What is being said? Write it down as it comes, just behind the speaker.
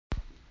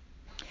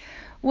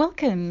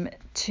Welcome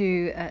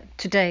to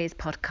today's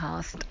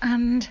podcast.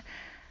 And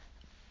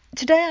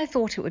today I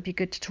thought it would be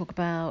good to talk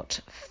about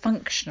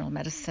functional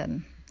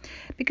medicine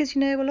because,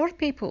 a lot of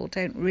people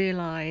don't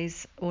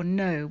realise or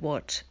know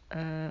what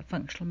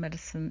functional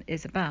medicine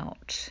is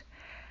about.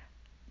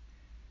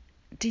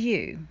 Do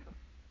you?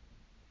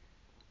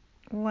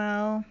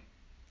 Well,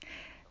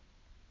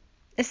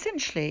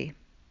 essentially,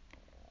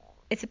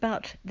 it's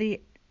about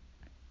the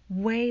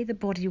way the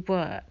body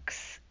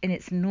works in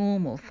its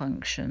normal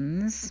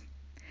functions,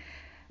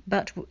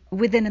 but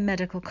within a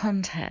medical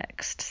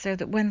context, so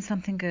that when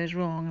something goes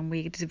wrong and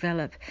we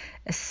develop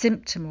a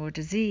symptom or a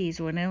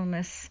disease or an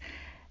illness,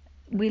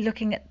 we're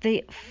looking at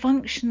the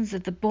functions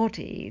of the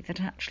body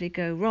that actually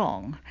go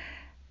wrong.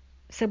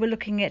 So we're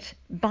looking at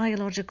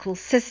biological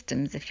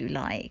systems, if you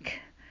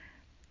like,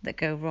 that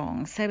go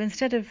wrong. So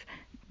instead of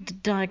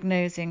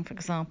diagnosing, for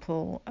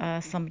example,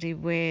 somebody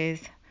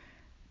with,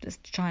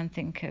 just try and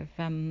think of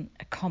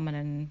a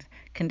common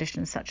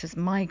condition such as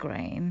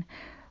migraine,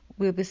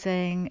 we'll be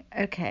saying,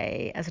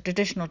 okay, as a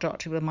traditional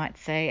doctor, we might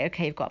say,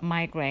 okay, you've got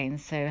migraine,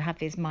 so have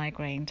these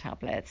migraine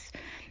tablets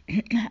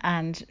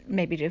and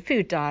maybe do a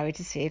food diary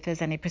to see if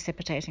there's any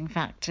precipitating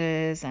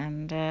factors,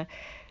 and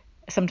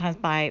sometimes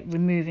by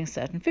removing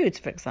certain foods,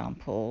 for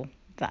example,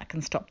 that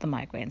can stop the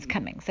migraines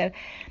coming. So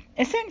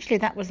essentially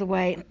that was the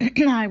way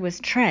I was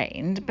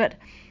trained, but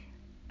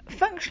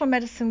functional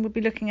medicine would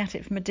be looking at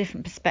it from a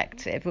different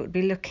perspective. It would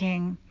be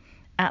looking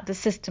at the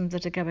systems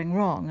that are going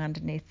wrong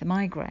underneath the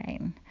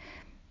migraine.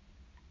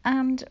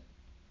 And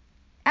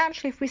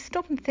actually, if we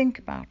stop and think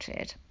about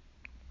it,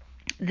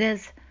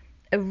 there's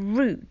a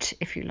root,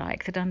 if you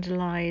like, that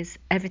underlies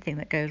everything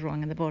that goes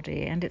wrong in the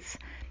body, and it's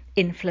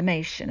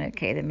inflammation.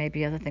 Okay, there may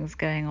be other things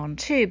going on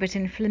too, but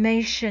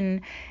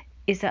inflammation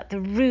is at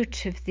the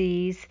root of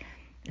these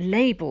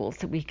labels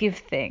that we give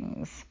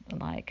things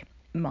like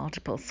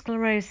multiple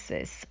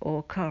sclerosis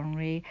or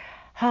coronary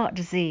heart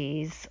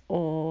disease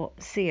or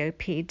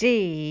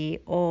COPD,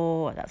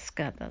 or that's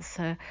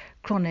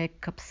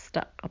chronic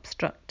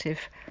obstructive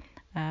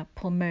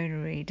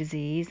pulmonary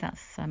disease.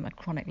 That's a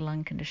chronic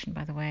lung condition,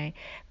 by the way.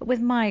 But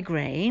with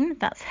migraine,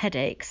 that's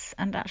headaches,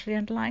 and actually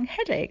underlying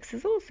headaches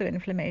is also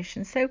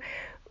inflammation. So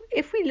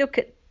if we look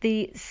at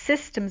the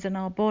systems in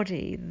our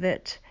body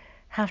that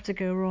have to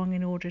go wrong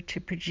in order to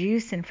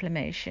produce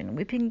inflammation,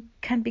 we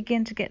can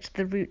begin to get to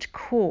the root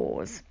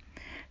cause.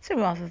 So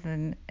rather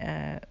than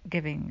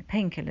giving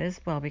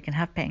painkillers, well, we can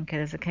have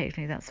painkillers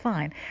occasionally, that's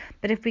fine.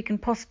 But if we can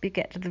possibly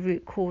get to the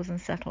root cause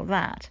and settle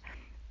that,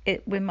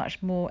 we're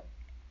much more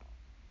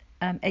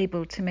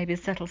able to maybe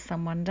settle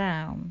someone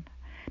down.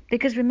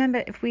 Because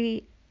remember, if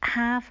we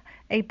have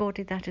a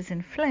body that is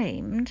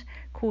inflamed,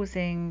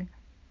 causing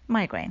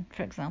migraine,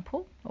 for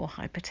example, or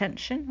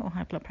hypertension, or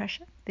high blood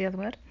pressure, the other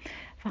word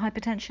for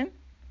hypertension,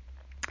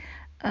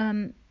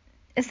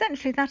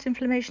 essentially that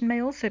inflammation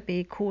may also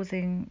be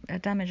causing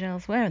damage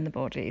elsewhere in the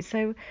body.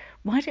 So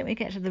why don't we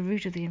get to the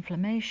root of the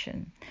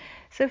inflammation?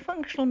 So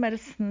functional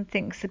medicine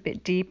thinks a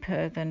bit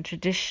deeper than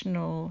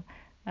traditional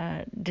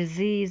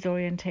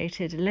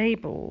disease-orientated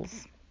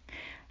labels.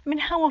 I mean,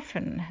 how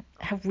often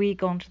have we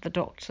gone to the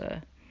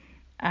doctor,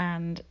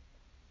 and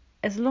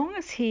as long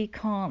as he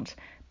can't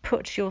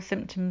put your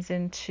symptoms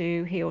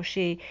he or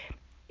she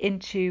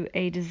into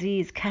a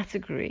disease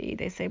category,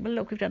 they say, well,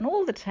 look, we've done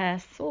all the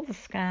tests, all the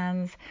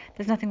scans,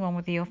 there's nothing wrong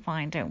with you, you're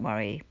fine, don't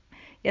worry.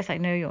 Yes, I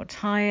know you're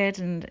tired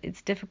and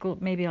it's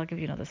difficult, maybe I'll give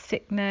you another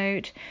sick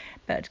note,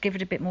 but give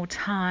it a bit more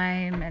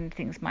time and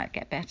things might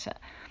get better.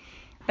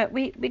 But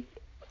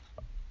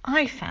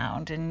I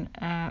found in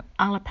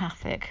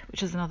allopathic,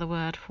 which is another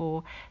word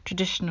for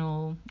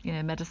traditional,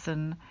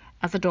 medicine,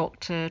 as a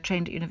doctor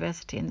trained at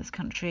university in this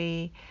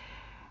country,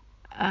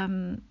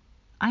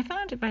 I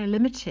found it very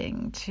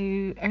limiting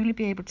to only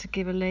be able to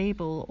give a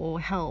label or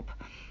help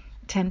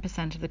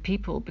 10% of the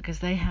people because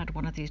they had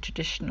one of these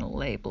traditional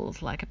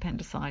labels like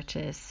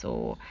appendicitis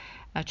or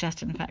a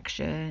chest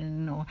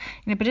infection, or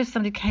but if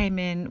somebody came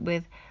in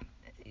with,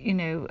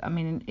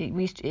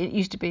 it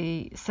used to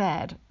be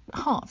said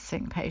heart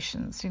sink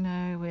patients,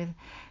 with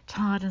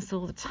tiredness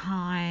all the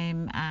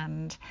time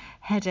and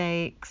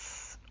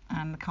headaches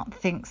and can't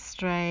think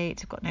straight,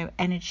 have got no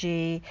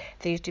energy,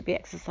 they used to be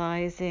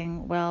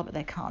exercising well but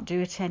they can't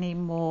do it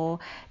anymore,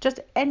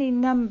 just any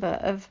number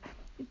of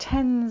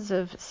tens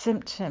of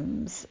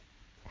symptoms.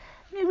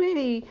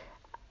 Really,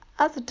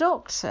 as a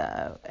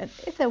doctor,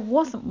 if there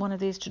wasn't one of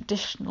these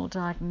traditional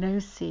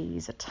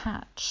diagnoses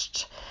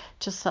attached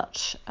to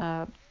such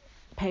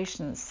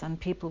patients and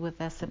people with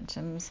their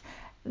symptoms,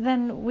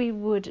 then we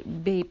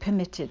would be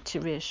permitted to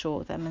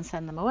reassure them and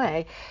send them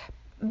away.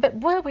 But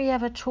were we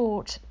ever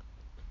taught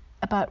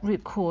about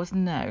root cause?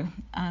 No.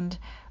 And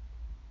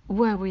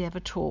were we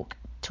ever taught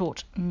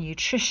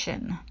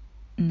nutrition?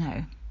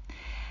 No.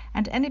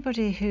 And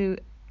anybody who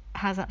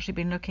has actually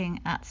been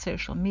looking at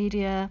social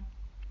media,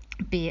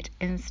 be it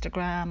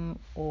Instagram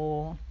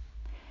or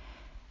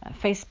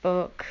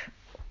Facebook,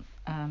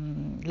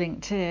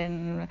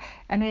 LinkedIn,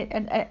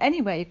 and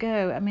anywhere you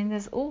go, I mean,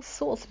 there's all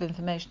sorts of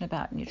information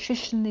about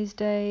nutrition these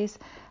days.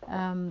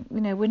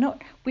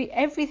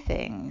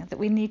 Everything that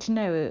we need to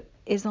know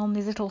is on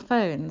these little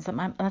phones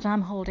that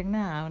I'm holding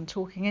now and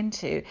talking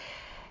into.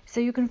 So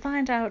you can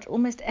find out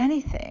almost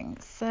anything.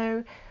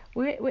 So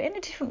we're in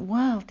a different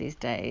world these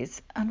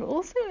days, and we're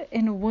also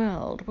in a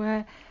world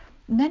where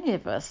many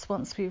of us,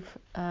 once we've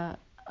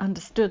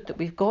understood that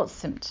we've got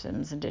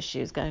symptoms and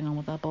issues going on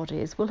with our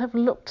bodies, will have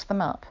looked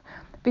them up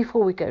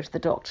before we go to the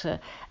doctor.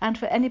 And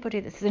for anybody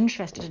that's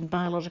interested in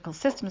biological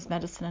systems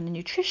medicine and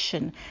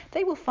nutrition,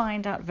 they will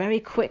find out very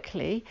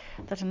quickly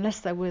that unless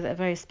they're with a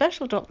very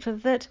special doctor,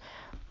 that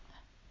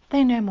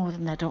they know more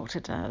than their doctor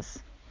does.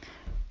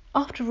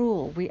 After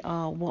all, we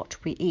are what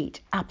we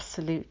eat,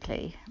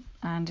 absolutely.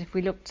 And if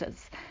we looked at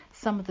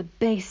some of the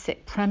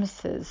basic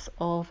premises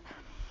of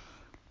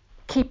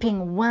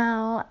keeping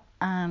well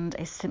and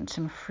a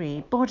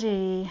symptom-free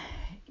body,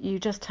 you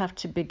just have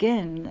to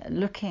begin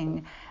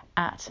looking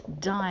at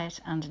diet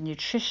and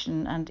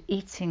nutrition and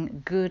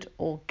eating good,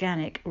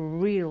 organic,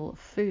 real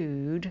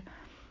food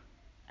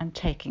and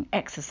taking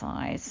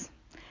exercise.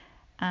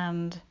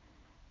 And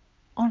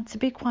to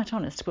be quite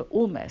honest, we're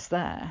almost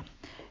there.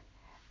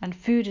 And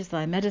food is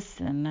thy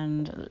medicine,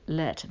 and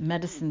let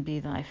medicine be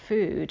thy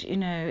food.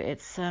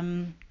 It's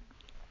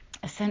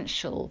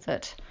essential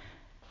that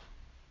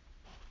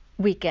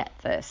we get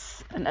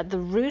this. And at the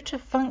root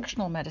of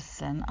functional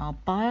medicine are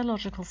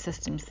biological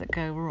systems that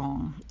go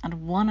wrong.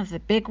 And one of the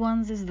big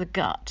ones is the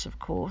gut, of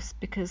course,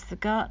 because the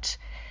gut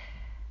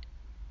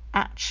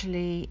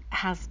actually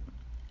has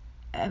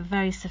a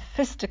very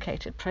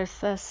sophisticated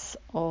process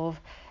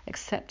of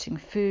accepting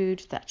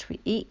food that we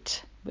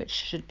eat, which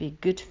should be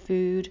good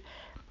food,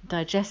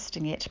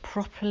 digesting it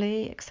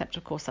properly, except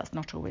of course that's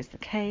not always the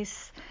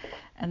case,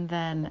 and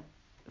then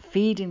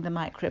feeding the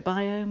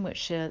microbiome,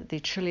 which are the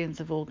trillions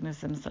of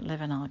organisms that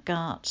live in our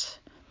gut,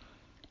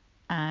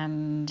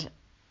 and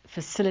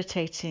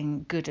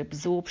facilitating good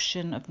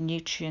absorption of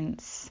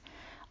nutrients,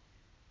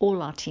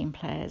 all our team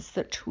players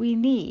that we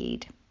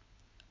need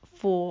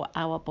for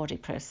our body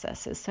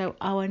processes. So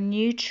our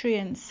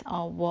nutrients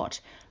are what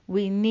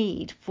we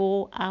need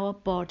for our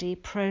body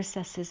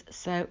processes,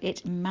 so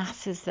it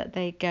matters that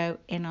they go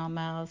in our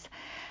mouths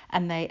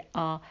and they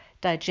are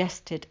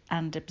digested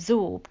and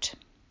absorbed.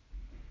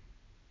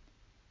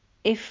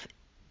 If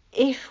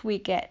we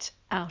get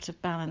out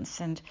of balance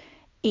and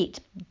eat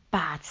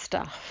bad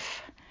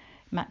stuff,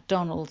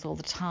 McDonald's all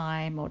the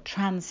time, or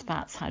trans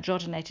fats,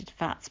 hydrogenated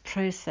fats,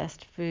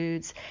 processed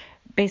foods,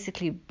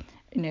 basically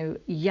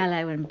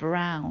yellow and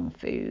brown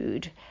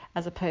food,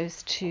 as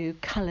opposed to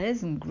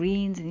colours and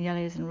greens and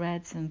yellows and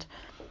reds, and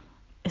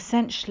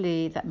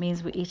essentially that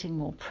means we're eating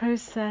more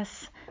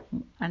processed,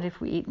 and if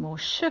we eat more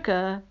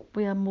sugar,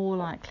 we are more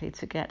likely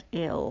to get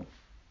ill.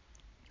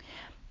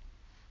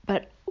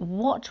 But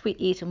what we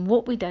eat and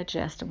what we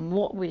digest and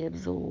what we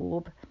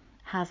absorb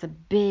has a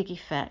big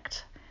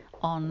effect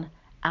on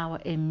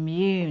our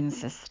immune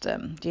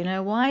system. Do you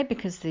know why?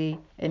 Because the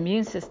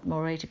immune system,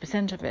 or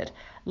 80% of it,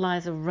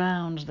 lies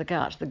around the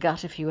gut. The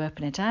gut, if you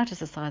open it out, is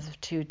the size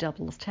of 2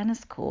 doubles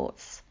tennis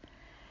courts.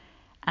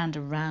 And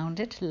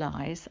around it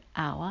lies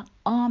our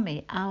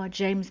army, our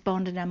James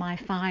Bond and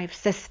MI5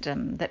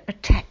 system that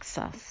protects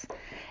us.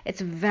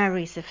 It's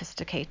very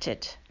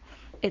sophisticated.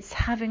 It's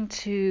having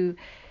to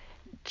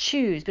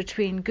choose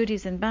between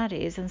goodies and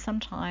baddies, and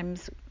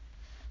sometimes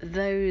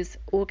those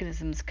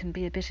organisms can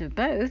be a bit of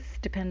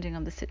both depending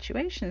on the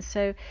situation.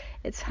 So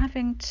it's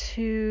having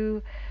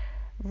to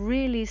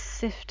really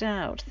sift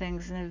out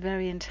things in a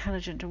very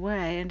intelligent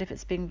way, and if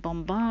it's being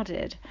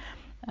bombarded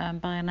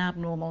by an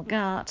abnormal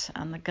gut,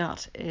 and the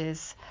gut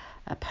is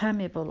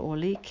permeable or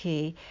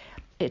leaky,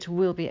 it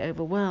will be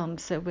overwhelmed.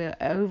 So we're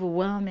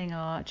overwhelming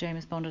our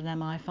James Bond and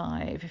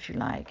MI5, if you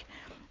like,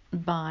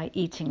 by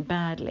eating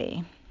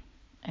badly.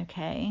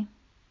 Okay.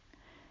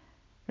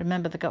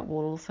 Remember, the gut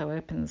wall also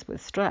opens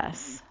with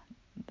stress.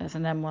 There's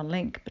an M1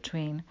 link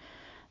between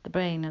the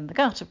brain and the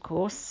gut, of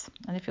course,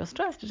 and if you're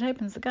stressed, it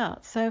opens the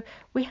gut. So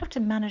we have to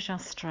manage our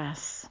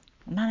stress,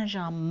 manage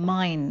our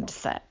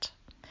mindset.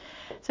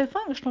 So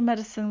functional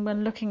medicine,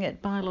 when looking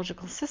at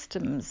biological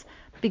systems,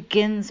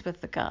 begins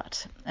with the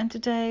gut. And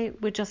today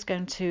we're just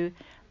going to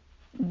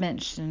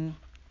mention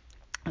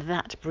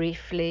that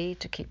briefly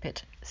to keep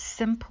it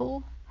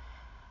simple.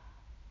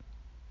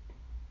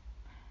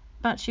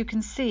 But you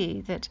can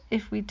see that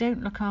if we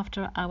don't look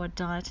after our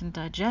diet and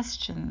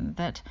digestion,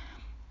 that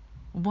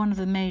one of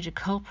the major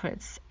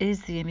culprits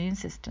is the immune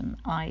system,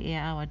 i.e.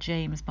 our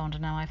James Bond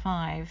and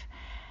MI5.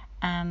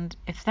 And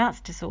if that's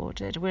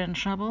disordered, we're in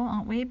trouble,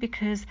 aren't we?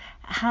 Because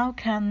how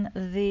can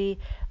the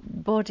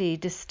body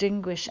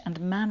distinguish and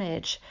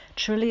manage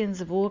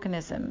trillions of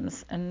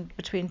organisms and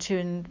between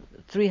 200,000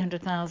 and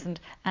 300,000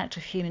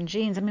 active human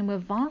genes? I mean, we're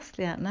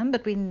vastly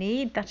outnumbered. We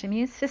need that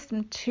immune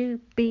system to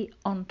be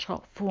on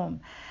top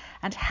form.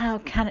 And how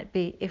can it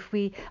be if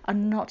we are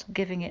not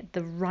giving it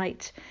the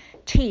right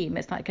team?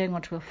 It's like going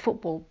onto a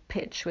football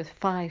pitch with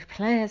 5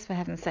 players, for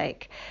heaven's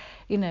sake.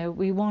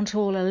 We want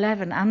all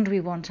 11 and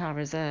we want our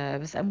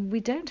reserves, and we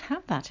don't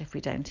have that if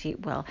we don't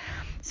eat well.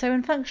 So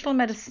in functional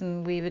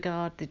medicine, we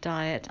regard the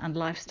diet and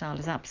lifestyle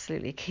as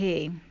absolutely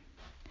key.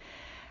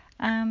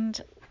 And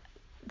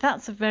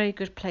that's a very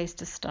good place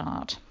to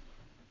start.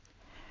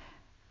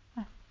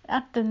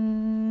 At the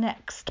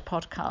next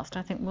podcast,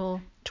 I think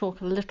we'll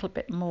talk a little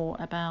bit more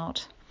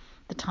about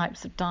the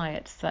types of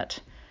diets that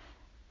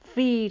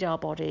feed our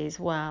bodies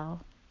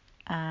well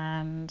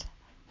and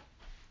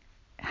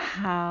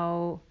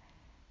how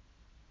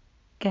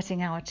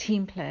getting our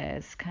team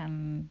players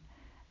can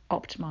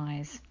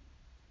optimize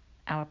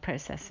our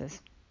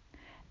processes.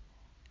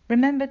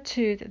 Remember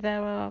too that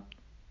there are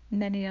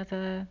many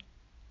other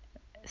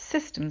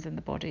systems in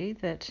the body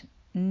that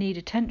need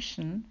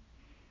attention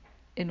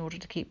in order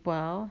to keep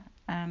well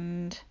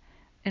and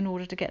in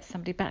order to get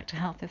somebody back to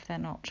health if they're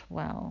not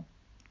well.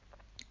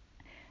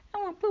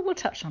 And we'll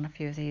touch on a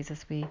few of these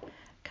as we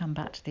come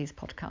back to these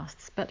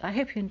podcasts. But I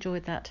hope you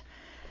enjoyed that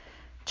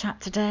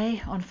chat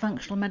today on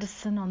functional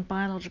medicine, on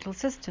biological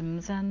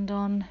systems, and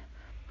on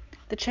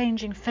the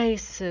changing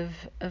face of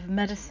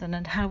medicine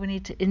and how we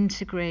need to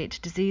integrate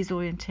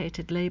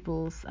disease-orientated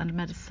labels and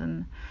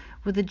medicine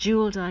with a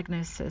dual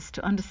diagnosis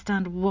to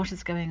understand what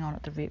is going on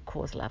at the root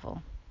cause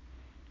level.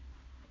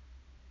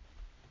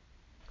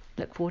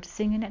 Look forward to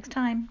seeing you next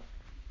time.